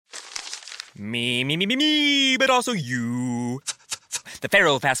Me, but also you. The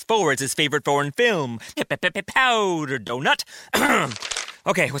Pharaoh fast forwards his favorite foreign film, Powder Donut.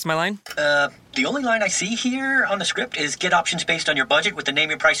 Okay, what's my line? The only line I see here on the script is get options based on your budget with the Name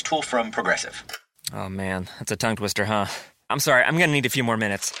Your Price tool from Progressive. Oh man, that's a tongue twister, huh? I'm sorry, I'm gonna need a few more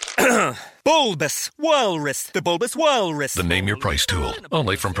minutes. Bulbous Walrus, the Bulbous Walrus. The Name Your Price tool,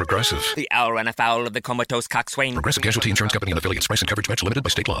 only from Progressive. The owl ran afoul of the comatose coxswain. Progressive Casualty Insurance Company and affiliates. Price and coverage match limited by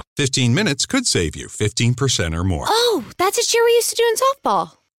state law. 15 minutes could save you 15% or more. Oh, that's a cheer we used to do in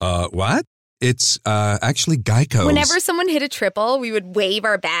softball. What? It's, actually Geico's. Whenever someone hit a triple, we would wave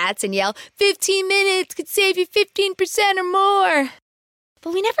our bats and yell, 15 minutes could save you 15% or more.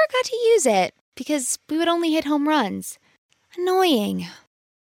 But we never got to use it because we would only hit home runs. Annoying.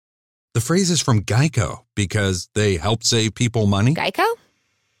 The phrase is from Geico because they help save people money. Geico?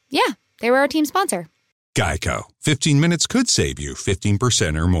 Yeah, they were our team sponsor. Geico. 15 minutes could save you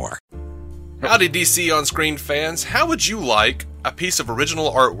 15% or more. Howdy, DC On Screen fans. How would you like a piece of original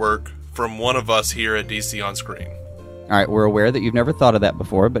artwork from one of us here at DC On Screen? All right, we're aware that you've never thought of that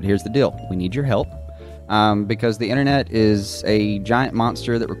before, but here's the deal. We need your help because the internet is a giant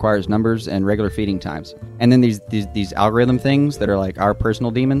monster that requires numbers and regular feeding times. And then these algorithm things that are like our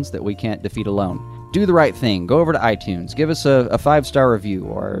personal demons that we can't defeat alone. Do the right thing. Go over to iTunes. Give us a 5-star review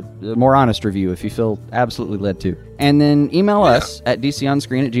or a more honest review if you feel absolutely led to. And then email us at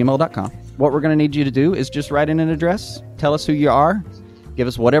dconscreen@gmail.com. What we're going to need you to do is just write in an address. Tell us who you are. Give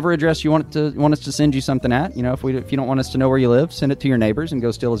us whatever address you want us to send you something at. You know, if you don't want us to know where you live, send it to your neighbors and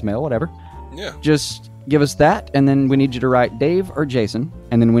go steal his mail, whatever. Yeah. Just give us that, and then we need you to write Dave or Jason,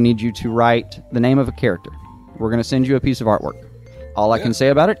 and then we need you to write the name of a character. We're going to send you a piece of artwork. All I can say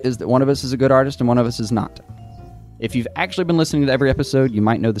about it is that one of us is a good artist and one of us is not. If you've actually been listening to every episode, you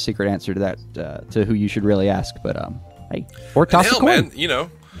might know the secret answer to that, to who you should really ask. But hey, or toss a coin. Man, you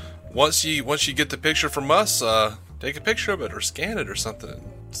know, once you get the picture from us, take a picture of it or scan it or something.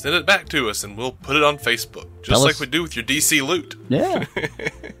 Send it back to us and we'll put it on Facebook, just like we do with your DC loot. Yeah.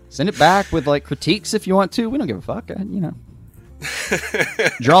 Send it back with like critiques if you want to. We don't give a fuck, you know.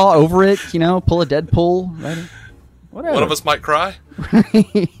 Draw over it, you know. Pull a Deadpool, right? Whatever. One of us might cry.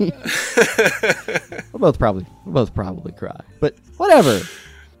 We'll both probably cry, but whatever.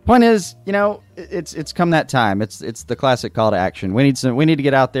 Point is, you know, it's come that time. It's the classic call to action. We need to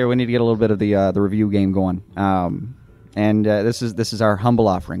get out there. We need to get a little bit of the review game going. And this is our humble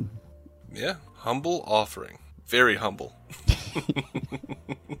offering. Yeah, humble offering. Very humble.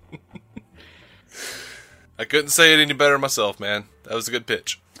 I couldn't say it any better myself, man. That was a good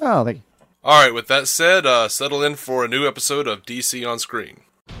pitch. Oh, thank you. All right, with that said, settle in for a new episode of DC On Screen.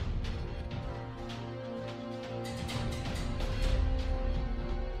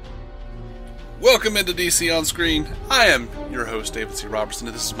 Welcome into DC On Screen. I am your host, David C. Robertson,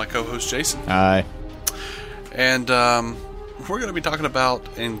 and this is my co-host, Jason. Hi. And we're going to be talking about,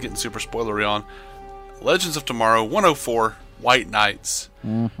 and getting super spoilery on, Legends of Tomorrow 104, White Knights.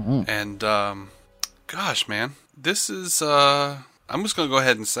 Mm-hmm. And, gosh, man, this is, I'm just going to go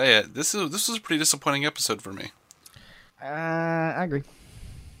ahead and say it. This was a pretty disappointing episode for me. I agree.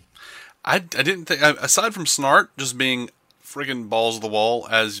 I didn't think, aside from Snart just being friggin' balls of the wall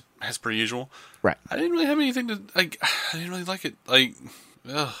as per usual. Right. I didn't really have anything to, like, I didn't really like it. Like,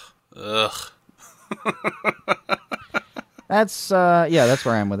 ugh. That's that's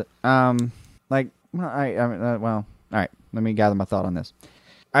where I am with it. All right. Let me gather my thought on this.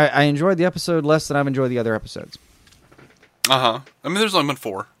 I enjoyed the episode less than I've enjoyed the other episodes. I mean, there's only been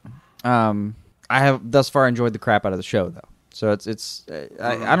 4. I have thus far enjoyed the crap out of the show, though. So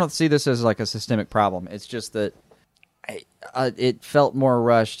I don't see this as like a systemic problem. It's just that it felt more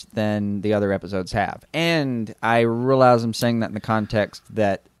rushed than the other episodes have, and I realize I'm saying that in the context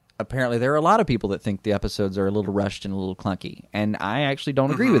that apparently there are a lot of people that think the episodes are a little rushed and a little clunky, and I actually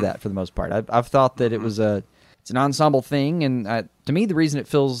don't agree with that for the most part. I've thought that it's an ensemble thing, and to me, the reason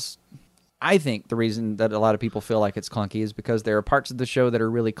that a lot of people feel like it's clunky is because there are parts of the show that are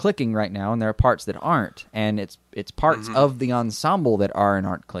really clicking right now, and there are parts that aren't, and it's parts of the ensemble that are and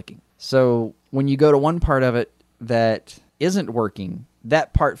aren't clicking. So when you go to one part of it that isn't working,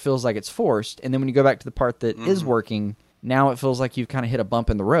 that part feels like it's forced, and then when you go back to the part that is working, now it feels like you've kind of hit a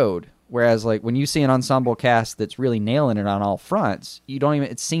bump in the road. Whereas, like, when you see an ensemble cast that's really nailing it on all fronts,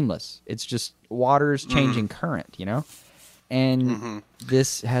 it's seamless. It's just water's changing current, you know? And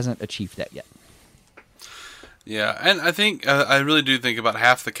this hasn't achieved that yet. Yeah, and I think, I really do think about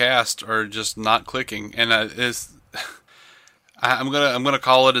half the cast are just not clicking, and I'm gonna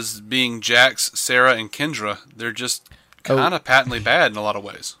call it as being Jax, Sarah, and Kendra. They're just kind of patently bad in a lot of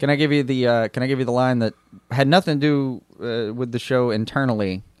ways. Can I give you the line that had nothing to do with the show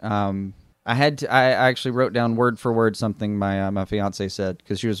internally, I actually wrote down word for word something my fiance said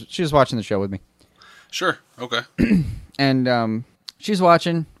because she was watching the show with me. Sure. Okay. And she's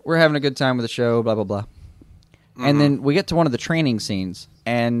watching. We're having a good time with the show. Blah blah blah. Mm-hmm. And then we get to one of the training scenes,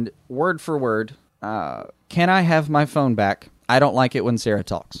 and word for word, can I have my phone back? I don't like it when Sarah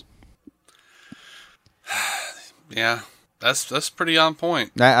talks. Yeah, that's pretty on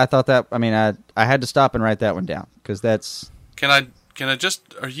point. I thought that. I mean, I had to stop and write that one down because that's. Can I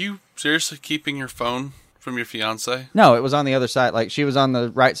just? Are you seriously keeping your phone from your fiance? No, it was on the other side. Like she was on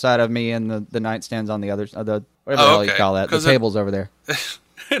the right side of me, and the nightstand's on the other. Whatever the hell you call that. The table's over there.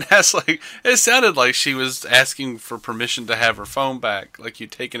 It sounded like she was asking for permission to have her phone back. Like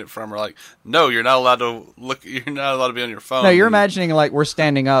you'd taken it from her. Like, no, you're not allowed to look. You're not allowed to be on your phone. No, you're imagining like we're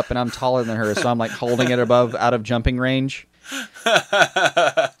standing up and I'm taller than her, so I'm like holding it out of jumping range.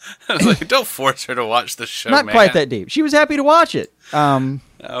 I was like, don't force her to watch the show. Not man. quite that deep. She was happy to watch it.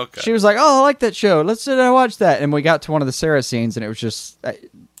 Okay. She was like, "Oh, I like that show. Let's sit and watch that." And we got to one of the Sarah scenes, and it was just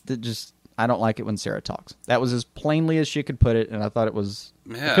I don't like it when Sarah talks. That was as plainly as she could put it, and I thought it was.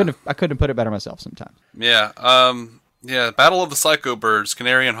 Yeah. I couldn't have put it better myself sometimes. Yeah. Yeah. Battle of the Psycho Birds,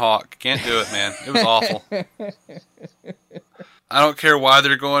 Canary and Hawk. Can't do it, man. It was awful. I don't care why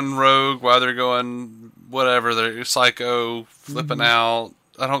they're going rogue, why they're going whatever. They're psycho, flipping out.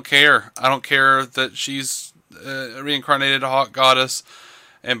 I don't care. I don't care that she's a reincarnated hawk goddess.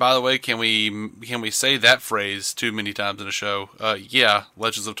 And by the way, can we say that phrase too many times in a show? Yeah,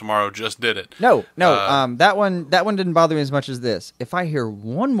 Legends of Tomorrow just did it. No. That one didn't bother me as much as this. If I hear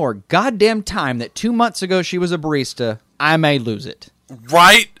one more goddamn time that 2 months ago she was a barista, I may lose it.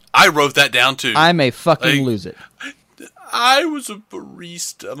 Right? I wrote that down too. I may fucking lose it. I was a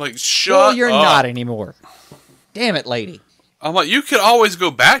barista. I'm like, shut well, you're up. not anymore. Damn it, lady. I'm like, you could always go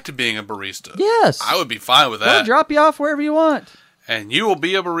back to being a barista. Yes. I would be fine with that. I'll drop you off wherever you want. And you will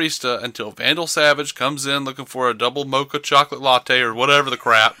be a barista until Vandal Savage comes in looking for a double mocha chocolate latte or whatever the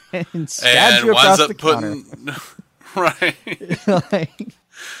crap. And stabs you across the counter. Right.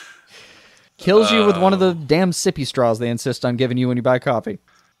 Kills you with one of the damn sippy straws they insist on giving you when you buy coffee.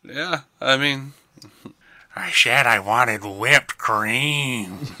 Yeah, I mean, I said I wanted whipped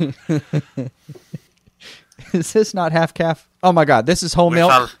cream. Is this not half calf? Oh my god, this is whole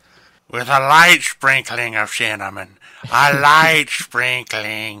milk? With a light sprinkling of cinnamon. A light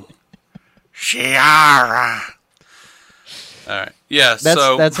sprinkling. Ciara. All right. Yeah,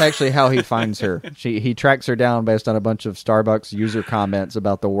 that's actually how he finds her. He tracks her down based on a bunch of Starbucks user comments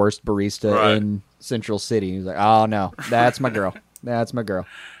about the worst barista in Central City. He's like, oh no, that's my girl. That's my girl.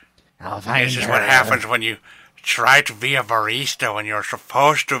 This is what happens when you try to be a barista when you're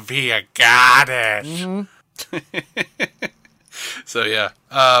supposed to be a goddess. Mm-hmm. So yeah,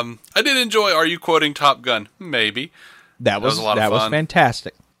 I did enjoy. Are you quoting Top Gun? Maybe. That was a lot of fun. That was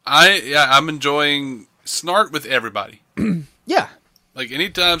fantastic. I'm enjoying Snart with everybody. Yeah. Like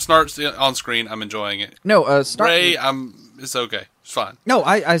anytime Snart's on screen, I'm enjoying it. No, Snart. Ray, it's okay. It's fine. No,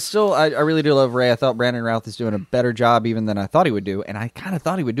 I really do love Ray. I thought Brandon Routh is doing a better job even than I thought he would do, and I kind of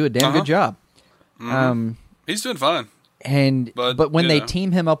thought he would do a damn good job. Mm-hmm. He's doing fine. But when they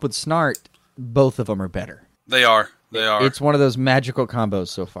team him up with Snart, both of them are better. They are. It's one of those magical combos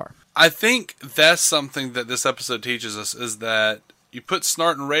so far. I think that's something that this episode teaches us is that you put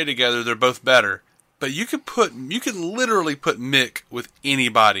Snart and Ray together, they're both better. But you can literally put Mick with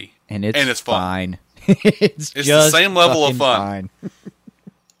anybody, and it's fun. it's just the same level of fun.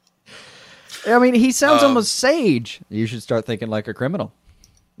 I mean, he sounds almost sage. You should start thinking like a criminal.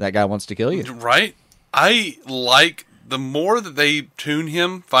 That guy wants to kill you, right? I like the more that they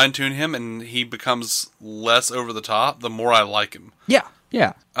fine tune him, and he becomes less over the top. The more I like him.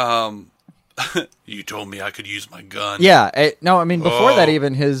 Yeah. You told me I could use my gun. Yeah, before that,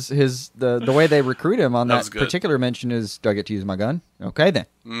 even the way they recruit him on that particular mention is, do I get to use my gun? Okay, then.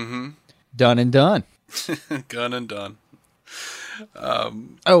 Mm-hmm. Done and done. Gun and done.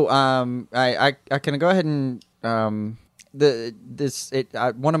 I can go ahead and one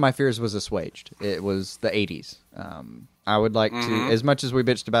of my fears was assuaged. It was the 80s. I would like to, as much as we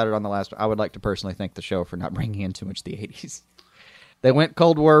bitched about it on the last one, I would like to personally thank the show for not bringing in too much of the 80s. They went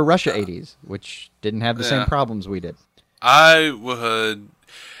Cold War Russia 80s, which didn't have the same problems we did. I would...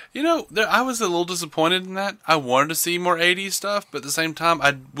 I was a little disappointed in that. I wanted to see more 80s stuff, but at the same time,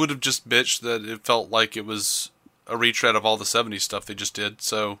 I would have just bitched that it felt like it was a retread of all the 70s stuff they just did,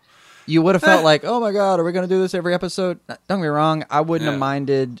 so... You would have felt like, oh my god, are we going to do this every episode? Don't get me wrong, I wouldn't have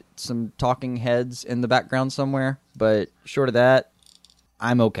minded some talking heads in the background somewhere, but short of that,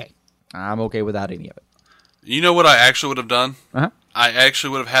 I'm okay. I'm okay without any of it. You know what I actually would have done? Uh-huh. I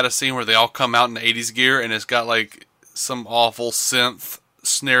actually would have had a scene where they all come out in 80s gear, and it's got like some awful synth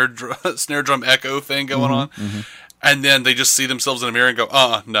snare drum echo thing going on. And then they just see themselves in a mirror and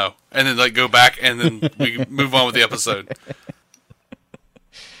go, no. And then like go back and then we move on with the episode.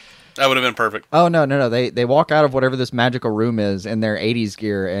 That would have been perfect. Oh, no. They walk out of whatever this magical room is in their 80s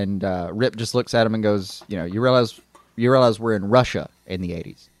gear, and Rip just looks at him and goes, you realize we're in Russia in the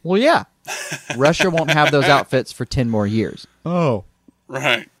 80s. Well, yeah. Russia won't have those outfits for 10 more years. Oh.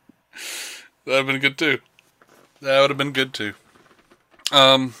 Right. That would have been good, too.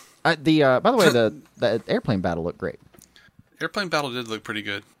 By the way, the airplane battle looked great. Airplane battle did look pretty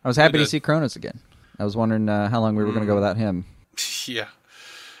good. I was happy to see Cronus again. I was wondering how long we were going to go without him. Yeah.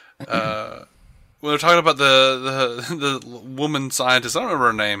 When they're talking about the woman scientist, I don't remember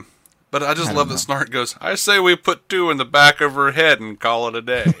her name, but I just love that Snart goes, I say we put 2 in the back of her head and call it a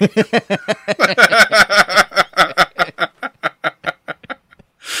day.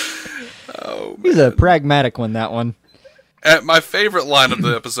 Oh, man. He's a pragmatic one, that one. At my favorite line of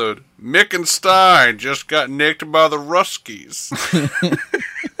the episode, Mick and Stein just got nicked by the Ruskies.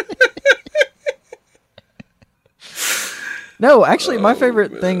 No, actually, my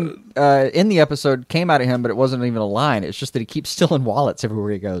favorite thing in the episode came out of him, but it wasn't even a line. It's just that he keeps stealing wallets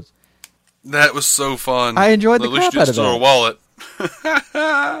everywhere he goes. That was so fun. I enjoyed the crap out of that. A wallet.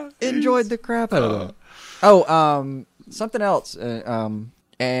 Enjoyed the crap out of that. Oh, something else. Wasn't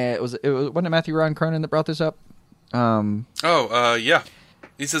it Matthew Ryan Cronin that brought this up? Yeah.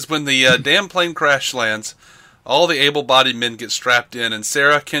 He says when the damn plane crash lands, all the able-bodied men get strapped in, and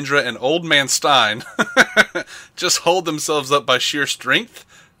Sarah, Kendra, and Old Man Stein just hold themselves up by sheer strength.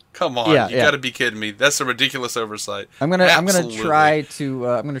 Come on, you got to be kidding me! That's a ridiculous oversight. I'm gonna try to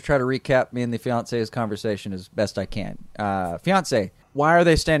recap me and the fiance's conversation as best I can. Fiance, why are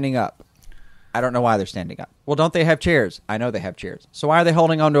they standing up? I don't know why they're standing up. Well, don't they have chairs? I know they have chairs. So why are they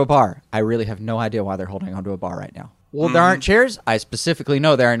holding onto a bar? I really have no idea why they're holding onto a bar right now. Well, there aren't chairs? I specifically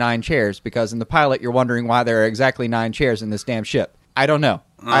know there are 9 chairs, because in the pilot you're wondering why there are exactly 9 chairs in this damn ship. I don't know.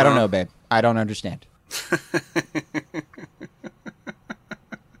 I don't know, babe. I don't understand.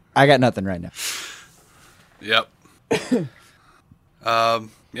 I got nothing right now. Yep.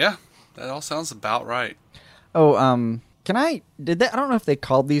 Yeah, that all sounds about right. Oh, can I don't know if they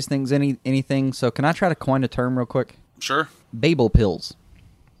called these things anything, so can I try to coin a term real quick? Sure. Babel pills.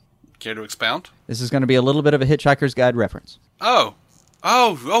 Care to expound? This is going to be a little bit of a Hitchhiker's Guide reference. Oh,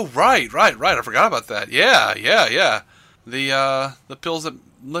 right. I forgot about that. Yeah. The pills that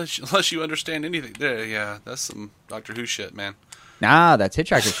unless you understand anything. Yeah, that's some Doctor Who shit, man. Nah, that's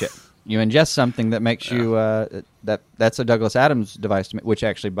Hitchhiker shit. You ingest something that makes you that's a Douglas Adams device, which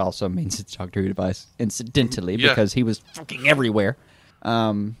actually also means it's a Doctor Who device, incidentally, because he was fucking everywhere.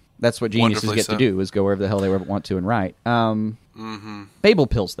 That's what geniuses get to do, is go wherever the hell they want to and write. Babel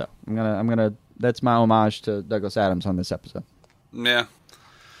pills, though. I'm gonna. That's my homage to Douglas Adams on this episode. Yeah.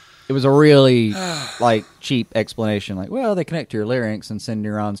 It was a really cheap explanation. Like, well, they connect to your larynx and send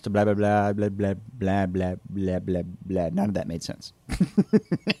neurons to blah blah blah blah blah blah blah blah blah blah. None of that made sense.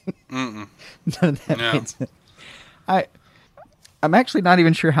 None of that made sense. I'm actually not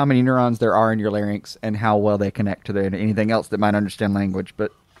even sure how many neurons there are in your larynx and how well they connect to anything else that might understand language.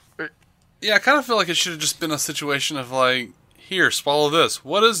 But yeah, I kind of feel like it should have just been a situation of like, here, swallow this.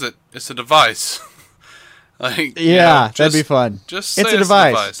 What is it? It's a device. That'd be fun. Just it's say a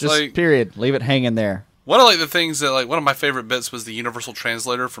device. Just like, period. Leave it hanging there. One of the things that one of my favorite bits was the universal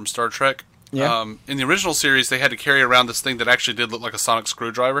translator from Star Trek. Yeah. In the original series, they had to carry around this thing that actually did look like a sonic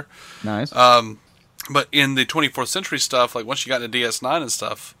screwdriver. Nice. But in the 24th century stuff, like once you got into DS9 and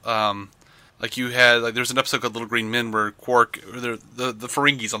stuff, you had there's an episode called Little Green Men where Quark, or the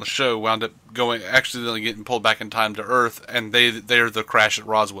Ferengis on the show, wound up actually getting pulled back in time to Earth, and they're the crash at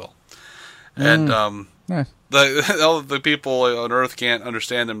Roswell. And nice. all the people on Earth can't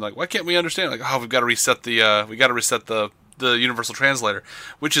understand them. Like, why can't we understand? Like, we've got to reset the universal translator,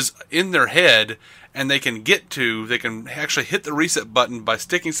 which is in their head, and they can actually hit the reset button by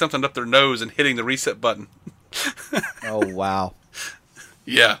sticking something up their nose and hitting the reset button. Oh, wow.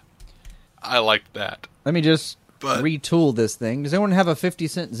 Yeah. I liked that. Let me just retool this thing. Does anyone have a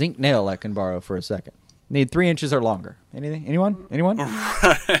 50-cent zinc nail I can borrow for a second? Need 3 inches or longer. Anything? Anyone?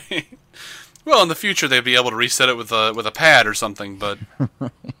 Right. Well, in the future, they'd be able to reset it with a pad or something, but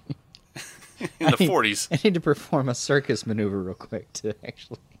in the 40s. I need to perform a circus maneuver real quick to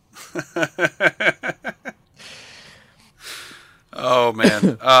actually... Oh,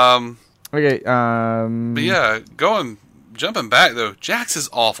 man. Okay, But yeah, jumping back, though, Jax is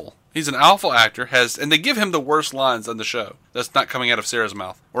awful. He's an awful actor, and they give him the worst lines on the show. That's not coming out of Sarah's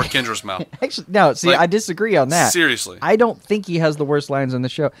mouth or Kendra's mouth. Actually, no, see, I disagree on that. Seriously. I don't think he has the worst lines on the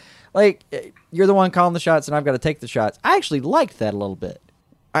show. Like, you're the one calling the shots and I've got to take the shots. I actually liked that a little bit.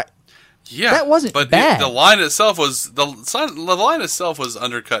 Yeah, that wasn't but bad. The line itself was the line itself was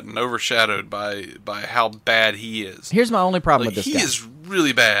undercut and overshadowed by how bad he is. Here's my only problem Like, with this he guy. is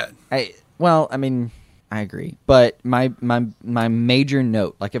really bad. I agree, but my major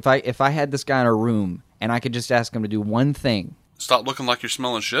note, like if I had this guy in a room and I could just ask him to do one thing, Stop looking like you're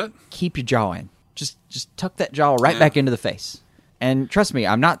smelling shit. keep your jaw in. Just tuck that jaw right back into the face. And trust me,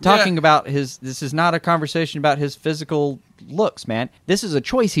 I'm not talking about this is not a conversation about his physical looks, man. This is a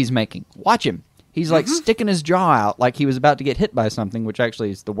choice he's making. Watch him. He's like sticking his jaw out like he was about to get hit by something, which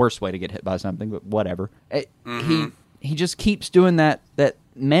actually is the worst way to get hit by something, but whatever. He just keeps doing that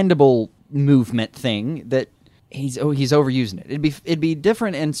mandible movement thing that he's overusing it. It'd be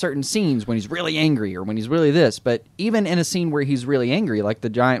different in certain scenes when he's really angry or when he's really this, but even in a scene where he's really angry, like the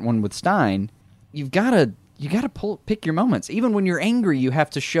giant one with Stein, you gotta pick your moments. Even when you're angry, you have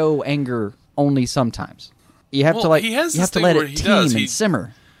to show anger only sometimes. You have to let it teem and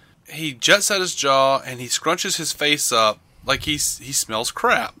simmer. He jets out his jaw and he scrunches his face up like he smells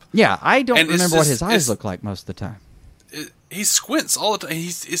crap. Yeah, I don't remember what his eyes it's- look like most of the time. He squints all the time.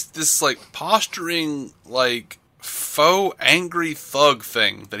 It's this like posturing, like faux angry thug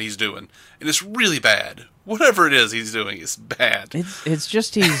thing that he's doing, and it's really bad. Whatever it is he's doing is bad. It's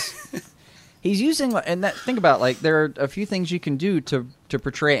just he's using, and think about, like, there are a few things you can do to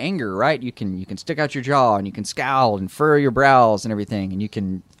portray anger, right? You can stick out your jaw, and you can scowl and furrow your brows and everything, and you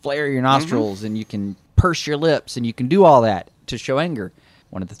can flare your nostrils, and you can purse your lips, and you can do all that to show anger.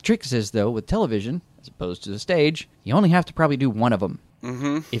 One of the tricks is, though, with television, as opposed to the stage, you only have to probably do one of them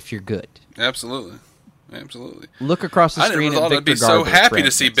if you're good. Absolutely. Look across the screen at Victor I'd be Garber, so happy to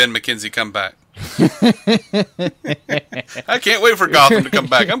for see instance. Ben McKenzie come back. I can't wait for Gotham to come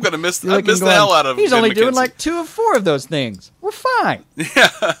back. I'm going to miss the hell out of He's Ben only doing McKenzie. like 2 of 4 of those things. We're fine.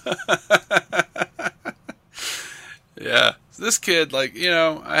 Yeah. This kid, like,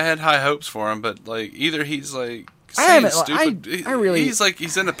 I had high hopes for him, but, like, either he's, like, stupid.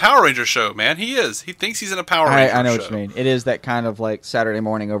 He's in a Power Ranger show, man. He is. He thinks he's in a Power Ranger show. I know what you mean. It is that kind of, like, Saturday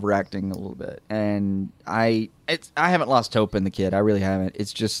morning overacting a little bit. And I haven't lost hope in the kid. I really haven't.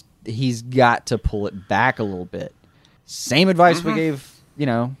 It's just, he's got to pull it back a little bit. Same advice we gave,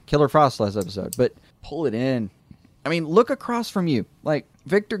 Killer Frost last episode, but pull it in. I mean, look across from you. Like,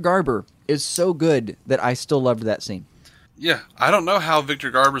 Victor Garber is so good that I still loved that scene. Yeah. I don't know how Victor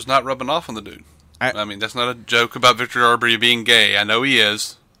Garber's not rubbing off on the dude. I mean, that's not a joke about Victor Garber being gay. I know he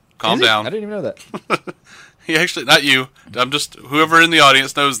is. Calm down. I didn't even know that. He actually, not you. I'm just, whoever in the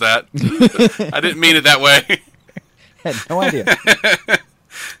audience knows that. I didn't mean it that way. I had no idea.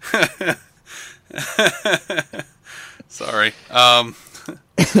 Sorry. I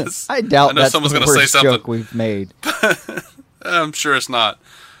doubt know that's someone's the gonna say worst something. joke we've made. I'm sure it's not.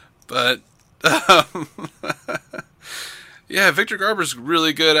 But, yeah, Victor Garber's a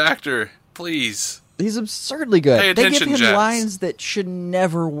really good actor. Please. He's absurdly good. Pay They attention, give him Jax. lines that should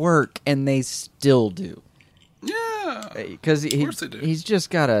never work, and they still do. Yeah. Because Of course they do. he's just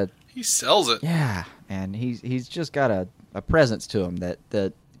got He sells it. yeah, and he's just got a presence to him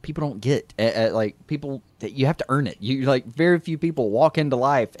that people don't get. Like, people, that you have to earn it. You, like, very few people walk into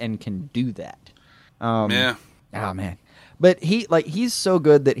life and can do that. Yeah. Oh, man. But he's so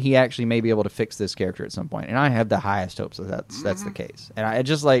good that he actually may be able to fix this character at some point, and I have the highest hopes that that's the case. And I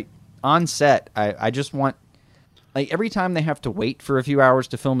just, like, on set, I just want, like, every time they have to wait for a few hours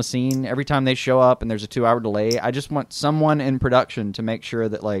to film a scene, every time they show up and there's a 2-hour delay, I just want someone in production to make sure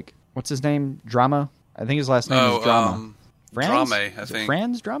that, like, what's his name? Drama? I think his last name is Drama. Franz? Drame, I Is it think.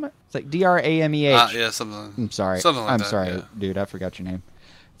 Franz Drama? It's like Drameh. Yeah, something. I'm sorry. Something like I'm that, sorry, yeah. dude. I forgot your name.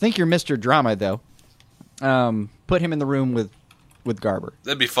 I think you're Mr. Drama, though. Put him in the room with Garber.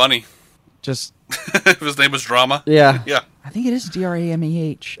 That'd be funny. Just If his name was Drama. yeah. Yeah. I think it is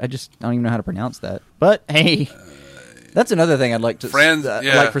Drameh. I don't even know how to pronounce that. But hey, that's another thing I'd like to I'd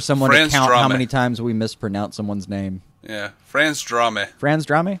like for someone Franz to count how Drame. many times we mispronounce someone's name. Yeah. Franz Drame. Franz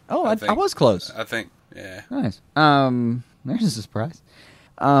Drame? Oh, I think. was close. I think. Yeah. Nice. There's a surprise.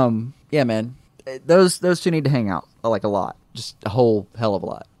 Yeah, man. Those two need to hang out, like, a lot. Just a whole hell of a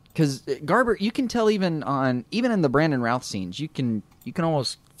lot. Because Garber, you can tell even in the Brandon Routh scenes, you can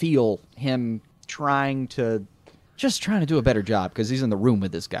almost feel him trying to do a better job because he's in the room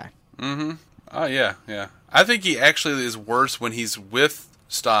with this guy. Mm-hmm. Oh, yeah, yeah. I think he actually is worse when he's with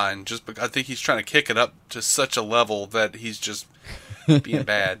Stein, just because I think he's trying to kick it up to such a level that he's just being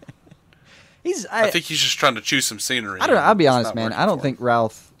bad. I think he's just trying to choose some scenery. I don't know. I'll be honest, It's not man. working I don't for think him.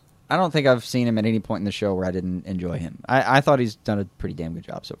 Routh. I don't think I've seen him at any point in the show where I didn't enjoy him. I thought he's done a pretty damn good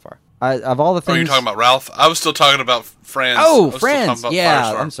job so far. Of all the things. Oh, you're talking about Ralph? I was still talking about Franz. Oh, I was still talking Franz. about Yeah,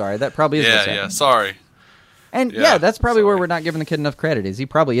 Firestar. I'm sorry. That probably is. Yeah, what's yeah. happening. Sorry. And yeah, that's probably where we're not giving the kid enough credit. Is he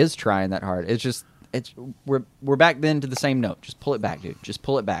probably is trying that hard? It's just we're back then to the same note. Just pull it back, dude. Just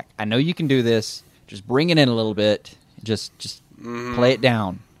pull it back. I know you can do this. Just bring it in a little bit. Just play it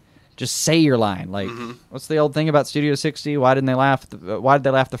down. Just say your line. Like, what's the old thing about Studio 60? Why didn't they laugh? Why did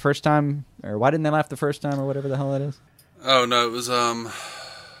they laugh the first time? Or why didn't they laugh the first time? Or whatever the hell that is. Oh no, it was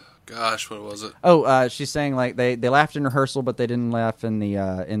gosh, what was it? Oh, she's saying like they laughed in rehearsal, but they didn't laugh in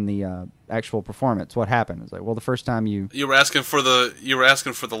the actual performance. What happened? It's like, well, the first time you were asking for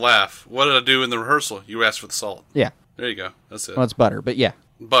the laugh. What did I do in the rehearsal? You asked for the salt. Yeah. There you go. That's it. Well, it's butter, but yeah.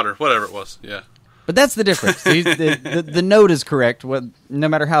 Butter, whatever it was. Yeah. But that's the difference. The note is correct. No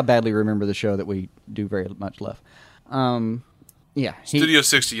matter how badly we remember the show that we do very much love. Yeah. Studio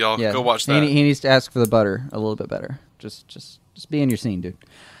 60, y'all. Yeah, go watch that. He needs to ask for the butter a little bit better. Just be in your scene, dude.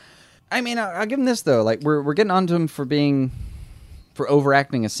 I mean, I'll give him this though. Like we're getting onto him for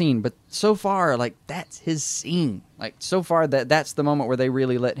overacting a scene, but so far, like that's his scene. Like so far, that's the moment where they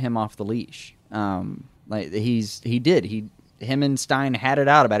really let him off the leash. Like him and Stein had it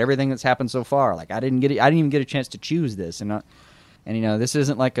out about everything that's happened so far. Like I didn't even get a chance to choose this, and you know, this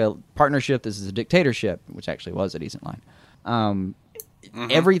isn't like a partnership. This is a dictatorship, which actually was a decent line.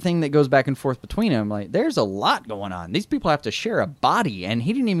 Everything that goes back and forth between them, like there's a lot going on. These people have to share a body, and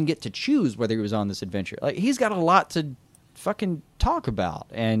he didn't even get to choose whether he was on this adventure. Like he's got a lot to fucking talk about,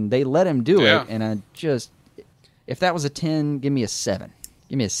 and they let him do it. And I just, if that was a 10, give me a 7,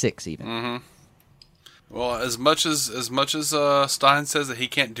 give me a 6 even. Well, as much as Stein says that he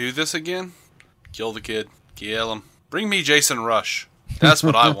can't do this again, kill the kid, kill him. Bring me Jason Rush. That's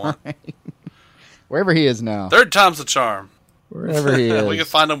what I want. Wherever he is now. Third time's the charm. Wherever he is. We can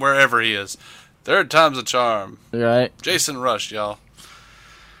find him wherever he is. Third time's the charm. Right. Jason Rush, y'all.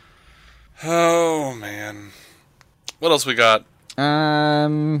 Oh, man. What else we got?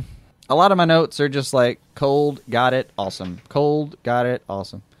 A lot of my notes are just like, cold, got it, awesome. Cold, got it,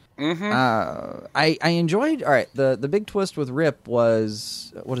 awesome. I enjoyed, all right, the big twist with Rip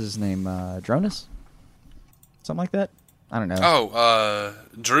was, what is his name, Dronus? Something like that? I don't know. Oh,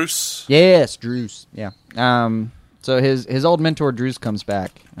 Druce. Yes, Druce, yeah. So his old mentor Druce comes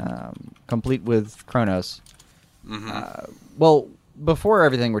back, complete with Kronos. Well, before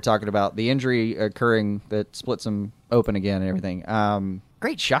everything we're talking about, the injury occurring that splits him open again and everything.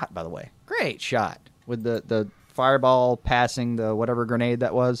 Great shot, by the way. Great shot with the fireball passing the whatever grenade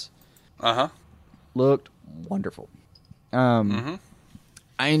that was. Looked wonderful. I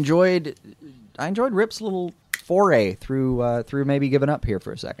enjoyed Rip's little foray through maybe giving up here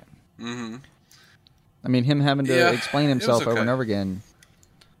for a second. I mean, him having to explain himself over and over again,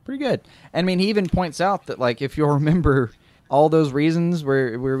 pretty good. And I mean, he even points out that, like, if you'll remember all those reasons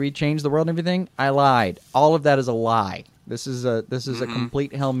where we changed the world and everything, I lied. All of that is a lie. This is a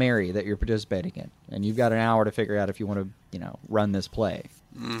complete Hail Mary that you're participating in, and you've got an hour to figure out if you want to, run this play.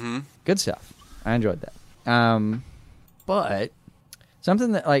 Good stuff. I enjoyed that. But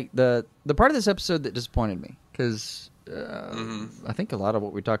something that, like, the part of this episode that disappointed me, because I think a lot of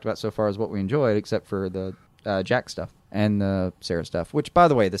what we talked about so far is what we enjoyed, except for the Jack stuff and the Sarah stuff. Which, by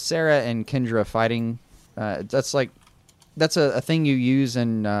the way, the Sarah and Kendra fighting, that's a thing you use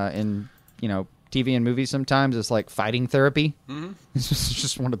in TV and movies sometimes. It's like fighting therapy. It's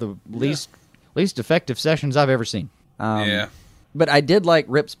just one of the least effective sessions I've ever seen. But I did like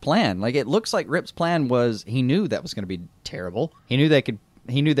Rip's plan. Like, it looks like Rip's plan was, he knew that was going to be terrible. He knew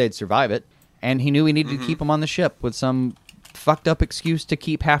they'd survive it, and he knew he needed to keep them on the ship with some fucked up excuse to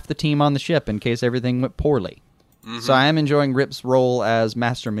keep half the team on the ship in case everything went poorly. So I am enjoying Rip's role as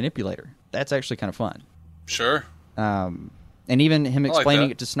master manipulator. That's actually kind of fun. Sure. And even him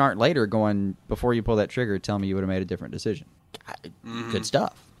explaining it to Snart later, going, before you pull that trigger, tell me you would have made a different decision. Good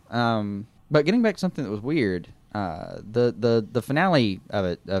stuff. But getting back to something that was weird, the finale of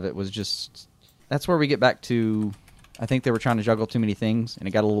it was just, that's where we get back to, I think they were trying to juggle too many things, and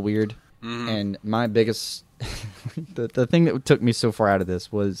it got a little weird. And my biggest, the thing that took me so far out of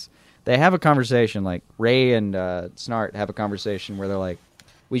this was, they have a conversation, like Ray and Snart have a conversation where they're like,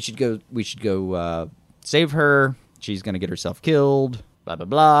 we should go save her. She's going to get herself killed, blah, blah,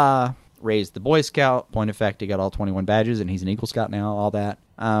 blah. Ray's the Boy Scout. Point of fact, he got all 21 badges, and he's an Eagle Scout now, all that,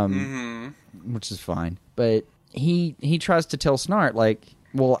 which is fine. But he tries to tell Snart, like,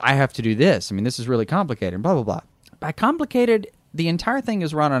 well, I have to do this. I mean, this is really complicated, and blah, blah, blah. By complicated, the entire thing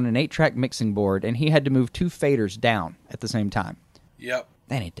is run on an 8-track mixing board, and he had to move 2 faders down at the same time. Yep.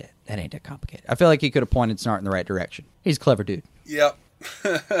 That ain't that complicated. I feel like he could have pointed Snart in the right direction. He's a clever dude. Yep.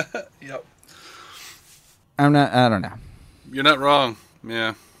 Yep. I don't know. You're not wrong.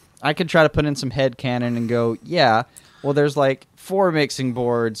 Yeah. I could try to put in some head canon and go, yeah, well, there's like 4 mixing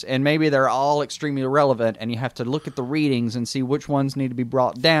boards, and maybe they're all extremely irrelevant, and you have to look at the readings and see which ones need to be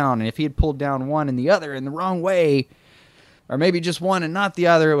brought down. And if he had pulled down one and the other in the wrong way, or maybe just one and not the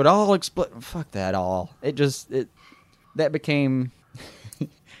other, it would all explode. Fuck that all. That became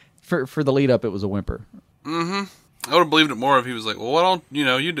for the lead up. It was a whimper. Mm-hmm. I would have believed it more if he was like, well, why don't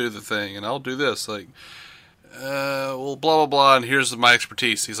you do the thing and I'll do this. Like, well, blah, blah, blah, and here's my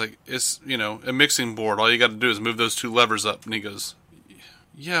expertise. He's like, it's, a mixing board. All you got to do is move those 2 levers up. And he goes,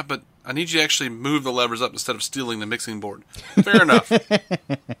 yeah, but I need you to actually move the levers up instead of stealing the mixing board. Fair enough.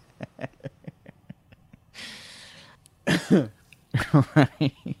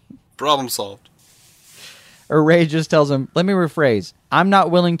 Right. Problem solved. Or Ray just tells him, let me rephrase, I'm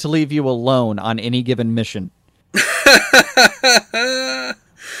not willing to leave you alone on any given mission.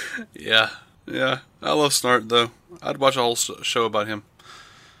 Yeah. I love Snart, though. I'd watch a whole show about him.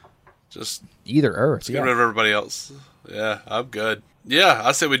 Just either Earth. Get rid of everybody else. Yeah, I'm good. Yeah,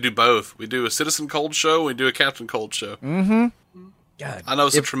 I say we do both. We do a Citizen Cold show, we do a Captain Cold show. Mm-hmm. God. I know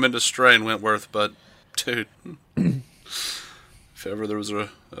it's a tremendous strain, Wentworth, but, dude, if ever there was a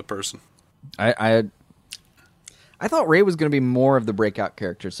person. I thought Ray was going to be more of the breakout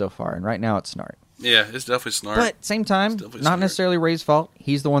character so far, and right now it's Snart. Yeah, it's definitely Snart. But same time, not necessarily Ray's fault.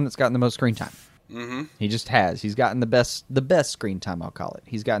 He's the one that's gotten the most screen time. Mm-hmm. He just has. He's gotten the best screen time, I'll call it.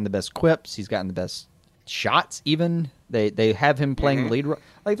 He's gotten the best quips. He's gotten the best shots, even. They have him playing the lead role.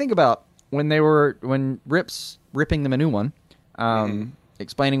 Like, think about when Rip's ripping them a new one,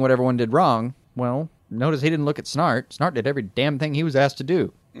 explaining what everyone did wrong. Well, notice he didn't look at Snart. Snart did every damn thing he was asked to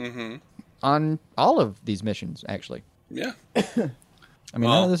do. Mm-hmm. On all of these missions, actually. Yeah. I mean,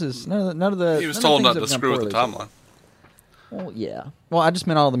 none of this is none of the. He was told not to screw with the timeline. Well, yeah. Well, I just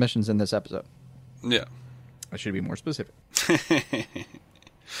meant all the missions in this episode. Yeah. I should be more specific.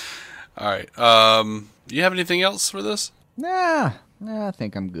 All right. Do you have anything else for this? Nah, I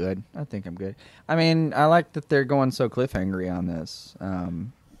think I'm good. I mean, I like that they're going so cliffhangery on this,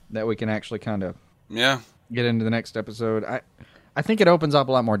 that we can actually kind of get into the next episode. I think it opens up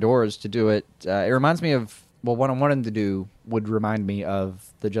a lot more doors to do it. It reminds me of, well, what I'm wanting to do would remind me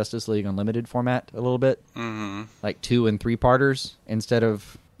of the Justice League Unlimited format a little bit. Mm-hmm. Like 2 and 3 parters instead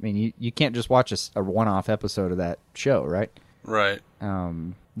of, I mean, you can't just watch a one-off episode of that show, right? Right.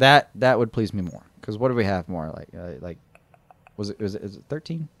 That would please me more. Because what do we have more? Is it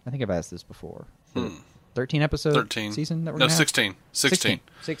 13? I think I've asked this before. 13 episode 13. Season that we're No, gonna have? 16. 16.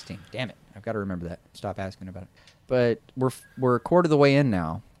 16. Damn it. I've got to remember that. Stop asking about it. But we're a quarter of the way in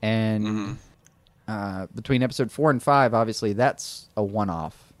now, and between episode 4 and 5, obviously that's a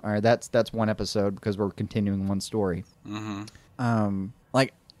one-off. All right, that's one episode because we're continuing one story. Mm-hmm.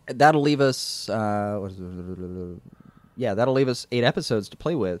 Like that'll leave us. That'll leave us 8 episodes to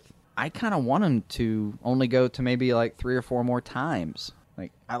play with. I kind of want them to only go to maybe like 3 or 4 more times.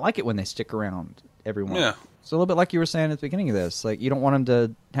 Like I like it when they stick around everyone. Yeah. It's a little bit like you were saying at the beginning of this. Like, you don't want them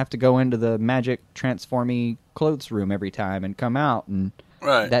to have to go into the magic transformy clothes room every time and come out and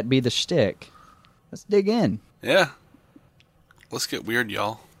that be the shtick. Let's dig in. Yeah. Let's get weird,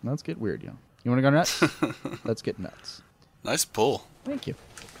 y'all. You want to go nuts? Let's get nuts. Nice pull. Thank you.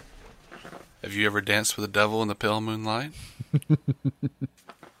 Have you ever danced with the devil in the pale moonlight?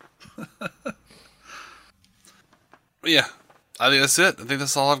 Yeah. I think that's it. I think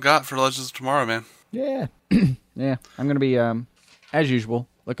that's all I've got for Legends of Tomorrow, man. Yeah. Yeah. I'm going to be, as usual,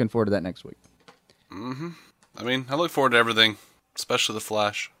 looking forward to that next week. Mm-hmm. I mean, I look forward to everything, especially The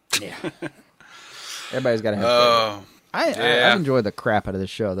Flash. Yeah. Everybody's got to have I enjoy the crap out of this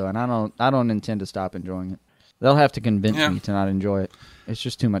show, though, and I don't intend to stop enjoying it. They'll have to convince me to not enjoy it. It's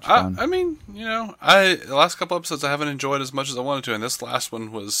just too much fun. I mean, the last couple episodes I haven't enjoyed as much as I wanted to, and this last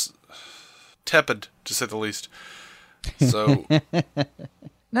one was tepid, to say the least. So,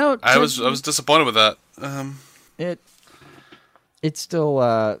 no, I was disappointed with that. It's still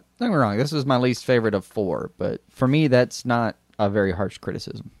don't get me wrong. This is my least favorite of 4, but for me, that's not a very harsh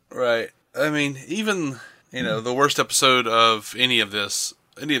criticism. Right. I mean, even the worst episode of any of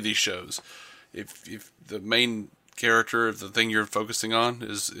these shows, if the main character, the thing you're focusing on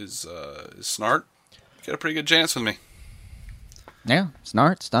is Snart, you got a pretty good chance with me. Yeah,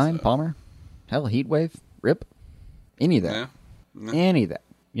 Snart, Stein, Palmer, hell, Heatwave, Rip, any of that. Yeah. Any of that.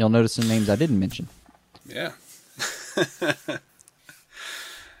 You'll notice some names I didn't mention. Yeah.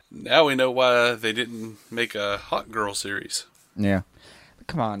 Now we know why they didn't make a Hot Girl series. Yeah.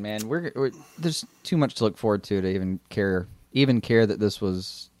 Come on, man. We're there's too much to look forward to even care that this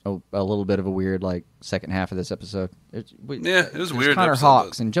was a little bit of a weird second half of this episode. It was weird. Connor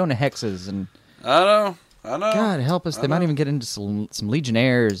Hawks and Jonah Hexes and I know. God help us, they might even get into some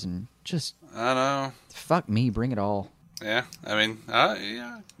Legionnaires and just I know. Fuck me, bring it all. Yeah, I mean,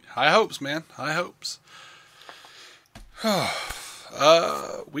 yeah. High hopes, man. High hopes.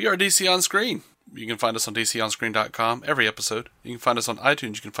 We are DC On Screen. You can find us on DCOnScreen.com every episode. You can find us on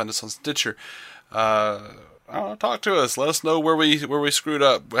iTunes. You can find us on Stitcher. Talk to us. Let us know where we screwed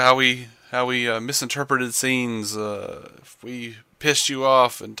up, how we misinterpreted scenes. If we pissed you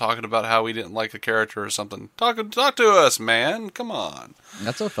off and talking about how we didn't like a character or something. Talk to us, man. Come on.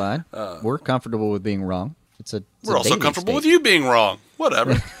 That's so fine. We're comfortable with being wrong. We're also comfortable with you being wrong.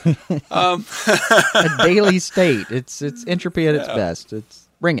 Whatever. A daily state. It's entropy at its best.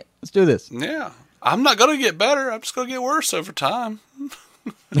 Bring it. Let's do this. Yeah. I'm not going to get better. I'm just going to get worse over time.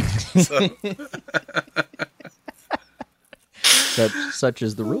 Such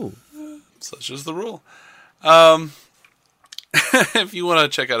is the rule. Such is the rule. If you want to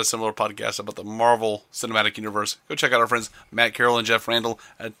check out a similar podcast about the Marvel Cinematic Universe, go check out our friends Matt Carroll and Jeff Randall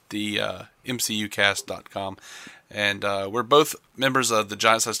at the MCUcast.com. And we're both members of the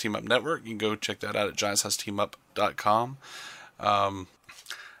Giant Size Team Up Network. You can go check that out at giantsizeteamup.com.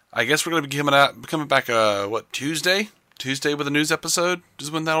 I guess we're going to be coming back, Tuesday? Tuesday with a news episode is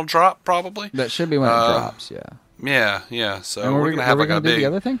when that'll drop, probably. That should be when it drops, yeah. Yeah. So and we're going to have like a big... do the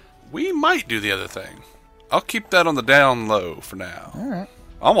other thing? We might do the other thing. I'll keep that on the down low for now. All right.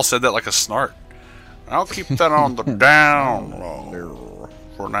 I almost said that like a snort. I'll keep that on the down low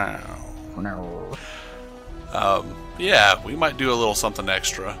for now. Yeah, we might do a little something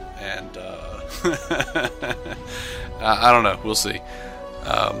extra, and I don't know. We'll see.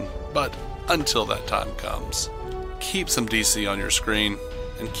 But until that time comes, keep some DC on your screen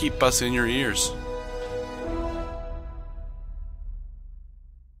and keep us in your ears.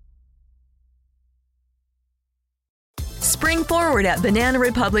 Spring forward at Banana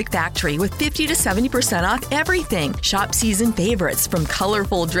Republic Factory with 50 to 70% off everything. Shop season favorites from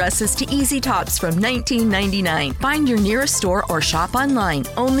colorful dresses to easy tops from $19.99. Find your nearest store or shop online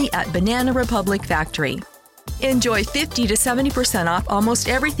only at Banana Republic Factory. Enjoy 50 to 70% off almost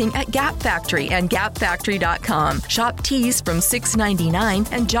everything at Gap Factory and GapFactory.com. Shop tees from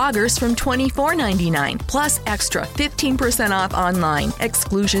 $6.99 and joggers from $24.99. Plus extra 15% off online.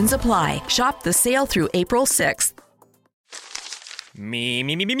 Exclusions apply. Shop the sale through April 6th.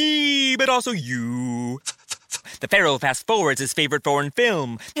 Me, but also you. The Pharaoh fast forwards his favorite foreign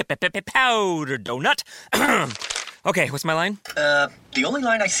film, Powder Donut. Okay, what's my line? The only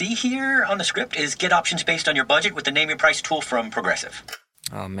line I see here on the script is get options based on your budget with the Name Your Price tool from Progressive.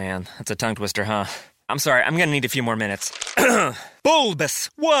 Oh man, that's a tongue twister, huh? I'm sorry, I'm gonna need a few more minutes. Bulbous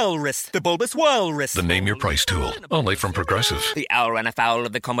Walrus, the Bulbous Walrus. The Name Your Price tool, only from Progressive. The owl ran afoul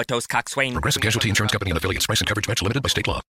of the comatose coxswain. Progressive Casualty Insurance Company and affiliates. Price and coverage match limited by state law.